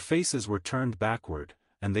 Their faces were turned backward,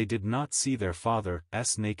 and they did not see their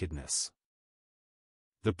father's nakedness.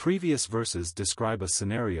 The previous verses describe a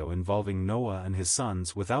scenario involving Noah and his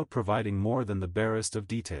sons without providing more than the barest of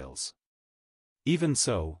details. Even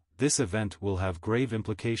so, this event will have grave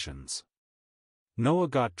implications. Noah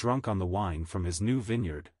got drunk on the wine from his new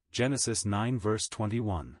vineyard, Genesis 9 verse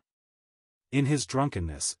 21. In his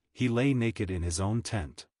drunkenness, he lay naked in his own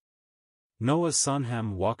tent. Noah's son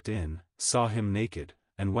Ham walked in, saw him naked,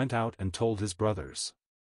 and went out and told his brothers.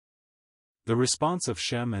 The response of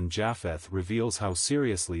Shem and Japheth reveals how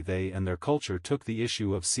seriously they and their culture took the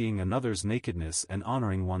issue of seeing another's nakedness and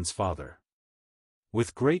honoring one's father.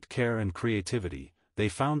 With great care and creativity, they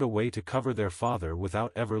found a way to cover their father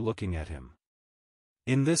without ever looking at him.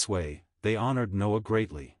 In this way, they honored Noah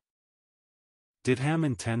greatly. Did Ham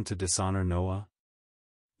intend to dishonor Noah?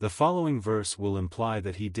 The following verse will imply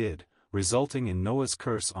that he did, resulting in Noah's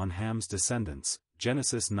curse on Ham's descendants,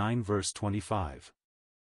 Genesis 9 verse 25.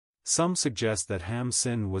 Some suggest that Ham's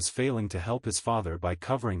sin was failing to help his father by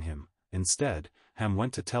covering him. Instead, Ham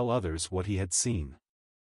went to tell others what he had seen.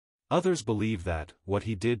 Others believe that what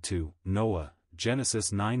he did to Noah,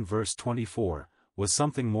 Genesis 9 verse 24, was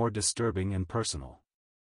something more disturbing and personal.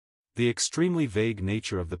 The extremely vague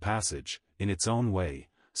nature of the passage, in its own way,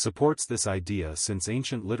 supports this idea since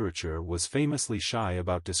ancient literature was famously shy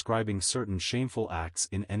about describing certain shameful acts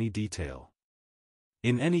in any detail.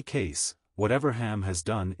 In any case, whatever Ham has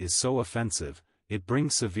done is so offensive, it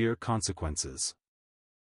brings severe consequences.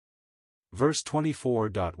 Verse 24.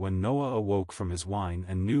 When Noah awoke from his wine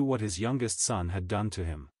and knew what his youngest son had done to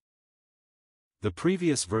him. The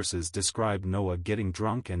previous verses describe Noah getting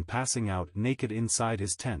drunk and passing out naked inside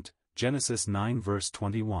his tent, Genesis 9 verse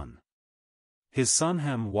 21. His son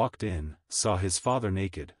Ham walked in, saw his father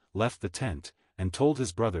naked, left the tent, and told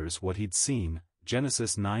his brothers what he'd seen,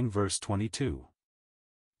 Genesis 9 verse 22.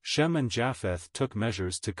 Shem and Japheth took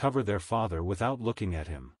measures to cover their father without looking at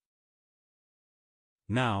him.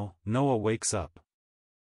 Now, Noah wakes up.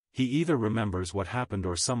 He either remembers what happened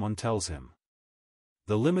or someone tells him.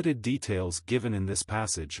 The limited details given in this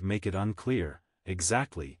passage make it unclear,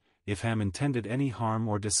 exactly, if Ham intended any harm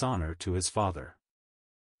or dishonor to his father.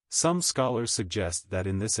 Some scholars suggest that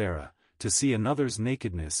in this era, to see another's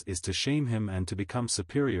nakedness is to shame him and to become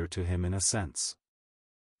superior to him in a sense.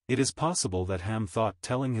 It is possible that Ham thought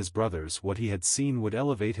telling his brothers what he had seen would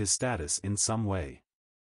elevate his status in some way.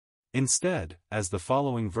 Instead, as the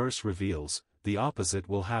following verse reveals, the opposite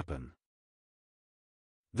will happen.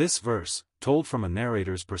 This verse, told from a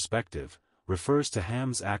narrator's perspective, refers to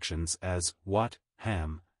Ham's actions as what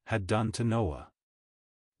Ham had done to Noah.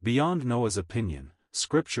 Beyond Noah's opinion,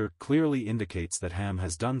 Scripture clearly indicates that Ham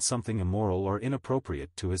has done something immoral or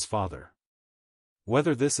inappropriate to his father.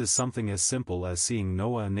 Whether this is something as simple as seeing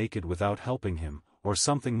Noah naked without helping him, or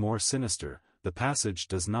something more sinister, the passage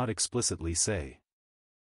does not explicitly say.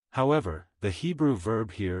 However, the Hebrew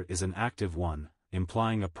verb here is an active one,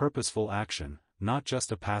 implying a purposeful action, not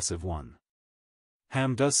just a passive one.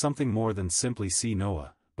 Ham does something more than simply see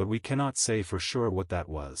Noah, but we cannot say for sure what that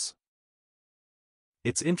was.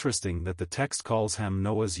 It's interesting that the text calls Ham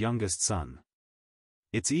Noah's youngest son.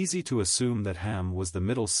 It's easy to assume that Ham was the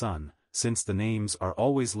middle son, since the names are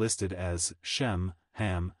always listed as Shem,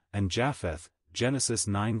 Ham, and Japheth, Genesis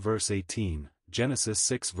 9 verse 18, Genesis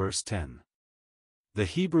 6 verse 10. The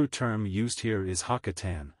Hebrew term used here is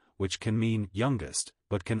hakatan, which can mean youngest,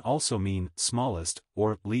 but can also mean smallest,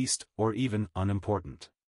 or least, or even unimportant.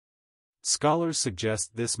 Scholars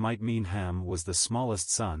suggest this might mean Ham was the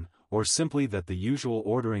smallest son, or simply that the usual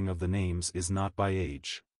ordering of the names is not by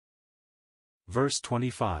age. Verse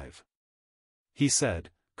 25. He said,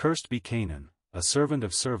 "Cursed be Canaan, a servant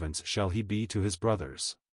of servants shall he be to his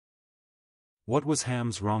brothers." What was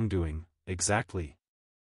Ham's wrongdoing, exactly?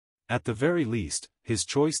 At the very least, his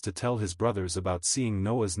choice to tell his brothers about seeing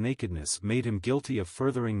Noah's nakedness made him guilty of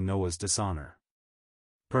furthering Noah's dishonor.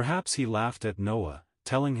 Perhaps he laughed at Noah,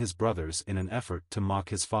 telling his brothers in an effort to mock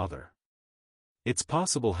his father. It's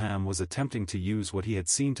possible Ham was attempting to use what he had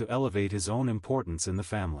seen to elevate his own importance in the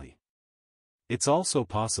family. It's also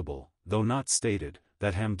possible, though not stated,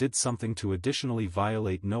 that Ham did something to additionally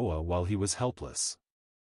violate Noah while he was helpless.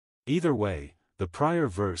 Either way, the prior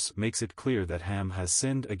verse makes it clear that Ham has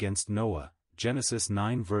sinned against Noah, Genesis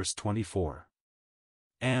 9 verse 24.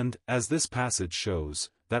 And, as this passage shows,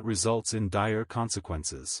 that results in dire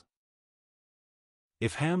consequences.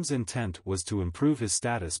 If Ham's intent was to improve his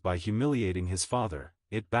status by humiliating his father,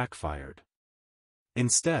 it backfired.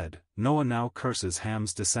 Instead, Noah now curses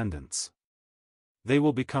Ham's descendants. They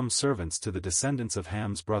will become servants to the descendants of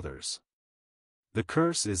Ham's brothers. The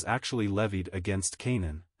curse is actually levied against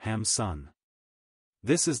Canaan, Ham's son.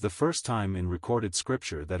 This is the first time in recorded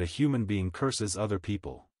scripture that a human being curses other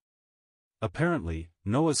people. Apparently,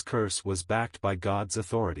 Noah's curse was backed by God's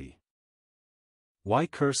authority. Why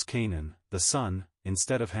curse Canaan, the son,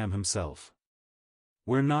 instead of Ham himself?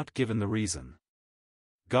 We're not given the reason.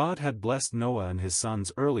 God had blessed Noah and his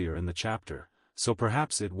sons earlier in the chapter, so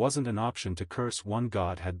perhaps it wasn't an option to curse one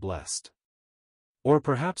God had blessed. Or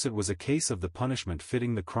perhaps it was a case of the punishment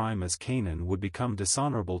fitting the crime, as Canaan would become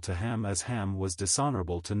dishonorable to Ham as Ham was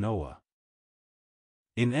dishonorable to Noah.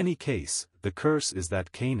 In any case, the curse is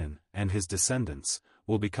that Canaan, and his descendants,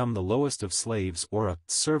 will become the lowest of slaves or a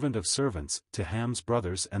servant of servants to Ham's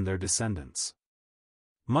brothers and their descendants.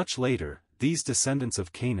 Much later, these descendants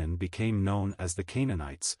of Canaan became known as the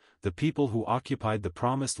Canaanites, the people who occupied the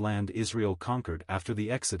promised land Israel conquered after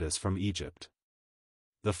the Exodus from Egypt.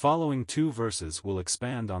 The following two verses will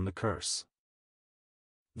expand on the curse.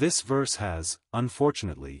 This verse has,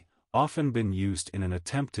 unfortunately, often been used in an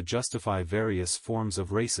attempt to justify various forms of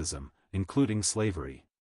racism, including slavery.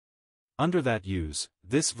 Under that use,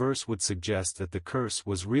 this verse would suggest that the curse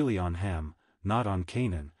was really on Ham, not on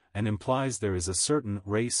Canaan, and implies there is a certain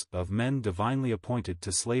race of men divinely appointed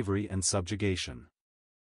to slavery and subjugation.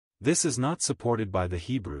 This is not supported by the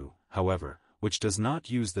Hebrew, however, which does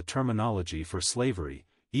not use the terminology for slavery,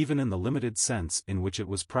 even in the limited sense in which it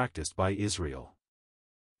was practiced by Israel.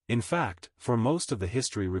 In fact, for most of the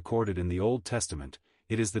history recorded in the Old Testament,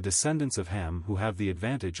 it is the descendants of Ham who have the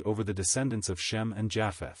advantage over the descendants of Shem and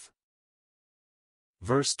Japheth.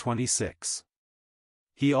 Verse 26.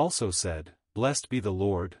 He also said, "Blessed be the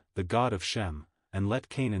Lord, the God of Shem, and let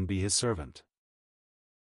Canaan be his servant."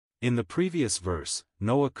 In the previous verse,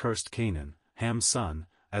 Noah cursed Canaan, Ham's son,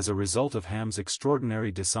 as a result of Ham's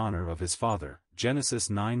extraordinary dishonor of his father, Genesis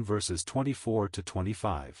 9 verses 24 to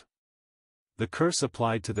 25. The curse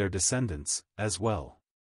applied to their descendants, as well.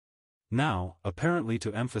 Now, apparently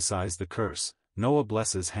to emphasize the curse, Noah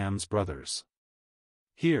blesses Ham's brothers.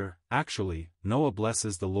 Here, actually, Noah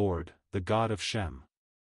blesses the Lord, the God of Shem.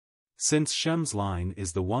 Since Shem's line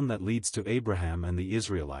is the one that leads to Abraham and the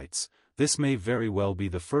Israelites, this may very well be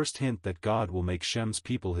the first hint that God will make Shem's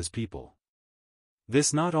people his people.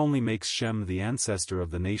 This not only makes Shem the ancestor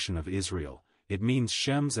of the nation of Israel, it means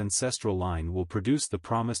Shem's ancestral line will produce the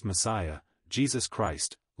promised Messiah, Jesus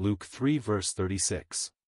Christ, Luke 3 verse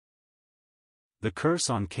 36. The curse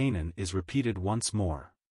on Canaan is repeated once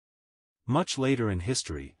more. Much later in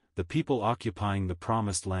history, the people occupying the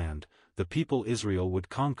promised land, the people Israel would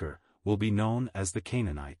conquer, will be known as the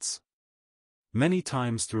Canaanites. Many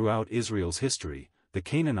times throughout Israel's history, the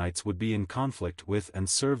Canaanites would be in conflict with and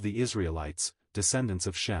serve the Israelites, descendants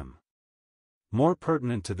of Shem. More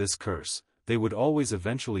pertinent to this curse, they would always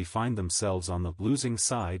eventually find themselves on the losing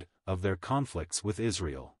side of their conflicts with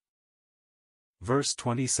Israel. Verse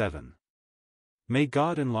 27. May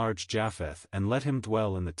God enlarge Japheth and let him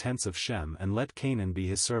dwell in the tents of Shem and let Canaan be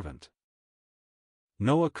his servant.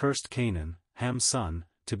 Noah cursed Canaan, Ham's son,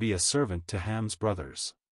 to be a servant to Ham's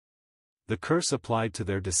brothers. The curse applied to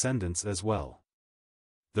their descendants as well.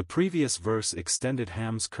 The previous verse extended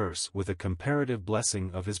Ham's curse with a comparative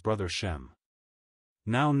blessing of his brother Shem.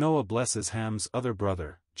 Now Noah blesses Ham's other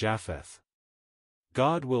brother, Japheth.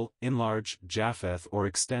 God will enlarge Japheth or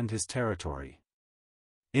extend his territory.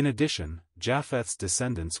 In addition, Japheth's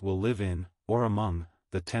descendants will live in, or among,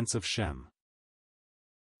 the tents of Shem.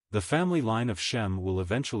 The family line of Shem will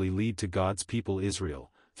eventually lead to God's people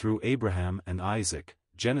Israel, through Abraham and Isaac,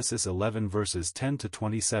 Genesis 11 verses 10 to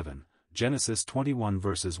 27, Genesis 21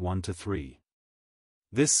 verses 1 to 3.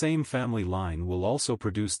 This same family line will also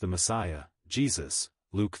produce the Messiah, Jesus,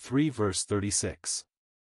 Luke 3 verse 36.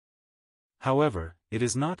 However, it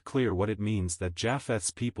is not clear what it means that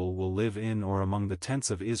Japheth's people will live in or among the tents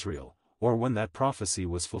of Israel, or when that prophecy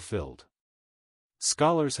was fulfilled.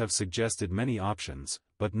 Scholars have suggested many options,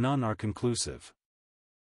 but none are conclusive.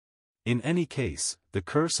 In any case, the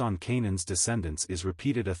curse on Canaan's descendants is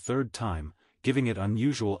repeated a third time, giving it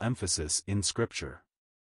unusual emphasis in Scripture.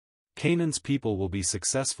 Canaan's people will be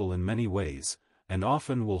successful in many ways, and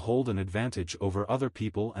often will hold an advantage over other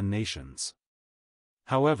people and nations.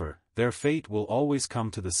 However, their fate will always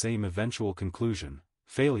come to the same eventual conclusion,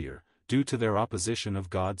 failure, due to their opposition of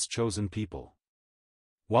God's chosen people.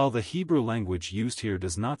 While the Hebrew language used here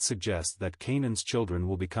does not suggest that Canaan's children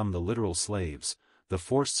will become the literal slaves, the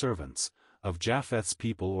forced servants, of Japheth's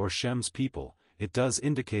people or Shem's people, it does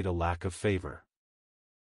indicate a lack of favor.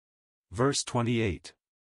 Verse 28.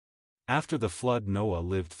 After the flood Noah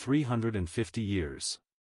lived 350 years.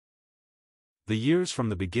 The years from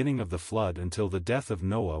the beginning of the flood until the death of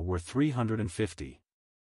Noah were 350.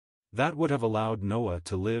 That would have allowed Noah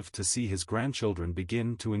to live to see his grandchildren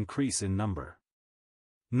begin to increase in number.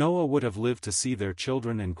 Noah would have lived to see their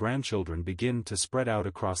children and grandchildren begin to spread out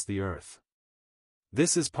across the earth.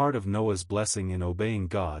 This is part of Noah's blessing in obeying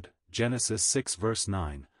God, Genesis 6 verse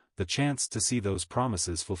 9, the chance to see those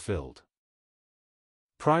promises fulfilled.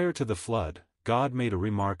 Prior to the flood, God made a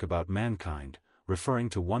remark about mankind, referring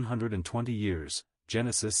to 120 years,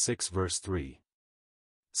 Genesis 6 verse 3.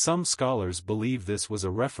 Some scholars believe this was a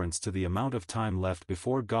reference to the amount of time left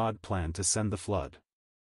before God planned to send the flood.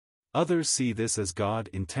 Others see this as God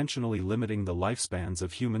intentionally limiting the lifespans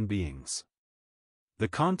of human beings. The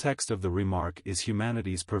context of the remark is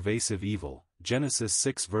humanity's pervasive evil, Genesis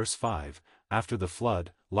 6 verse 5, after the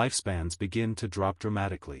flood, lifespans begin to drop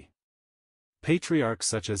dramatically. Patriarchs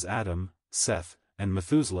such as Adam, Seth, and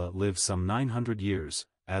Methuselah live some 900 years,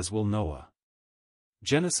 as will Noah.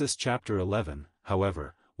 Genesis chapter 11,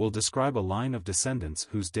 however, will describe a line of descendants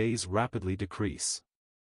whose days rapidly decrease.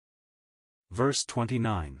 Verse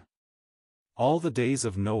 29. All the days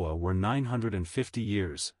of Noah were 950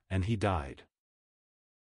 years, and he died.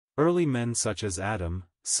 Early men such as Adam,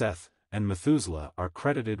 Seth, and Methuselah are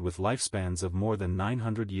credited with lifespans of more than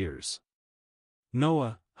 900 years.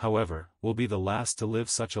 Noah, however, will be the last to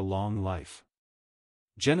live such a long life.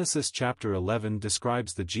 Genesis chapter 11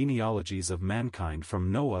 describes the genealogies of mankind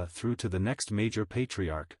from Noah through to the next major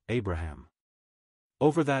patriarch, Abraham.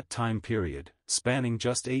 Over that time period, spanning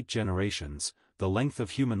just 8 generations, the length of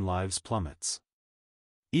human lives plummets.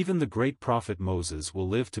 Even the great prophet Moses will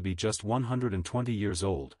live to be just 120 years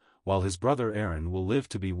old, while his brother Aaron will live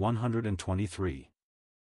to be 123.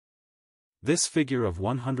 This figure of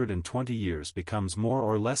 120 years becomes more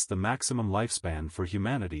or less the maximum lifespan for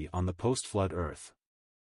humanity on the post-flood earth.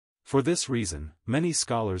 For this reason, many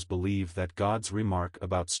scholars believe that God's remark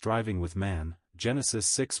about striving with man, Genesis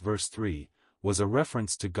 6 verse 3, was a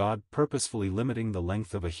reference to God purposefully limiting the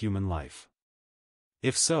length of a human life.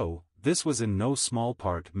 If so, this was in no small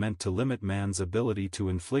part meant to limit man's ability to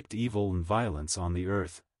inflict evil and violence on the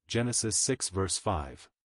earth, Genesis 6 verse 5.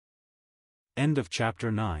 End of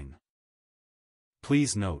chapter 9.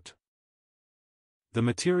 Please note: the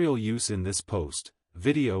material use in this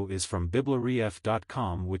video is from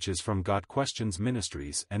BibleRef.com, which is from Got Questions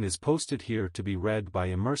Ministries and is posted here to be read by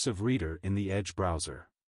immersive reader in the Edge browser.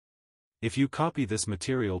 If you copy this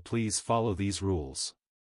material, please follow these rules.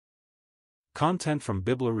 Content from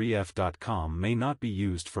BibleRef.com may not be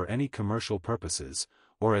used for any commercial purposes,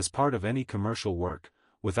 or as part of any commercial work,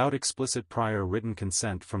 without explicit prior written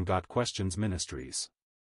consent from Got Questions Ministries.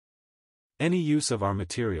 Any use of our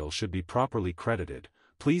material should be properly credited.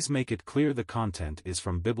 Please make it clear the content is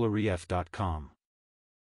from BibleRef.com.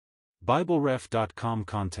 BibleRef.com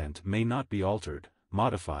content may not be altered,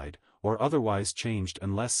 modified, or otherwise changed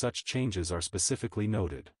unless such changes are specifically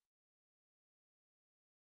noted.